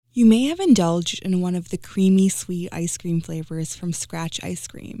You may have indulged in one of the creamy sweet ice cream flavors from Scratch Ice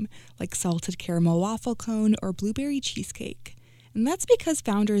Cream, like salted caramel waffle cone or blueberry cheesecake. And that's because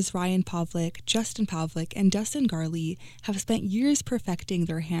founders Ryan Pavlik, Justin Pavlik, and Dustin Garley have spent years perfecting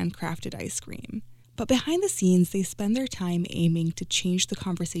their handcrafted ice cream. But behind the scenes, they spend their time aiming to change the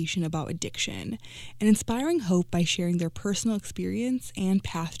conversation about addiction and inspiring hope by sharing their personal experience and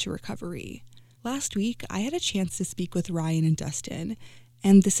path to recovery. Last week, I had a chance to speak with Ryan and Dustin,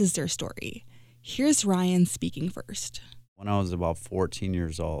 and this is their story. Here's Ryan speaking first. When I was about 14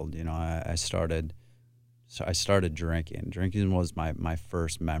 years old, I started drinking. Drinking was my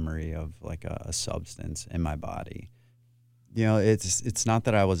first memory of like a substance in my body. It's not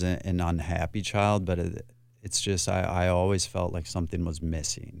that I was an unhappy child, but it's just I always felt like something was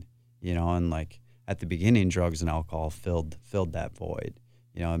missing, and like at the beginning, drugs and alcohol filled that void.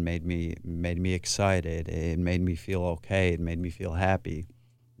 It made me excited. It made me feel okay. It made me feel happy.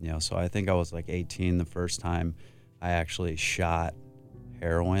 So I think I was like 18 the first time I actually shot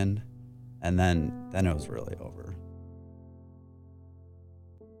heroin, and then it was really over.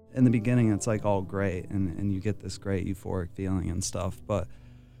 In the beginning, it's like all great, and you get this great euphoric feeling and stuff, but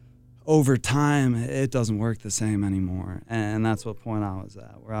over time, it doesn't work the same anymore. And that's what point I was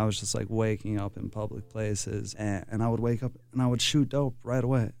at, where I was just like waking up in public places, and I would wake up and I would shoot dope right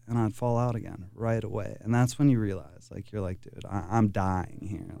away, and I'd fall out again right away. And that's when you realize, like, you're like, dude, I'm dying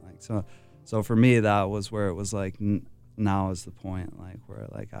here. Like, so for me, that was where it was like, now is the point, like, where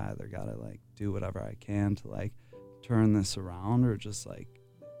like I either gotta like do whatever I can to like turn this around, or just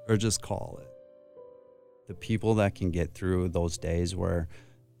call it. The people that can get through those days where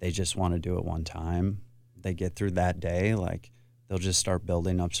they just want to do it one time, they get through that day, like they'll just start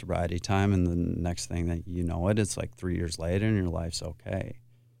building up sobriety time, and the next thing that you know it's like 3 years later and your life's okay.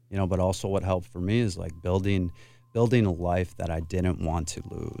 But also what helped for me is like building a life that I didn't want to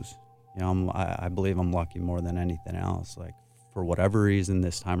lose. I believe I'm lucky more than anything else. Like for whatever reason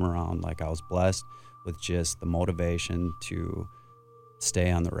this time around, like I was blessed with just the motivation to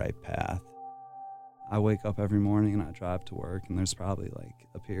stay on the right path. I wake up every morning and I drive to work, and there's probably like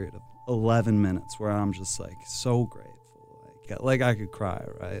a period of 11 minutes where I'm just like so grateful, like I could cry,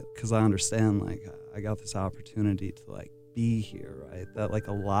 right? Because I understand like I got this opportunity to like be here, right? That like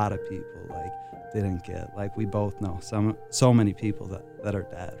a lot of people like didn't get. Like we both know so many people that are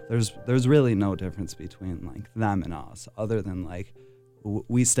dead. There's really no difference between like them and us, other than like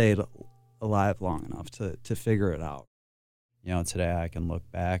we stayed alive long enough to figure it out. Today I can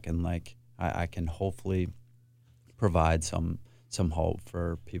look back and like I can hopefully provide some hope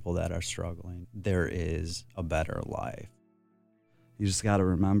for people that are struggling. There is a better life. You just got to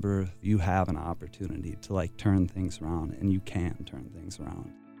remember you have an opportunity to like turn things around, and you can turn things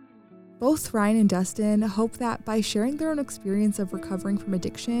around. Both Ryan and Dustin hope that by sharing their own experience of recovering from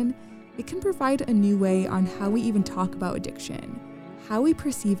addiction, it can provide a new way on how we even talk about addiction, how we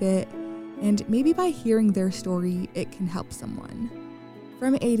perceive it, and maybe by hearing their story, it can help someone.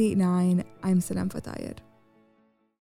 From 889, I'm Sanam Fatayed.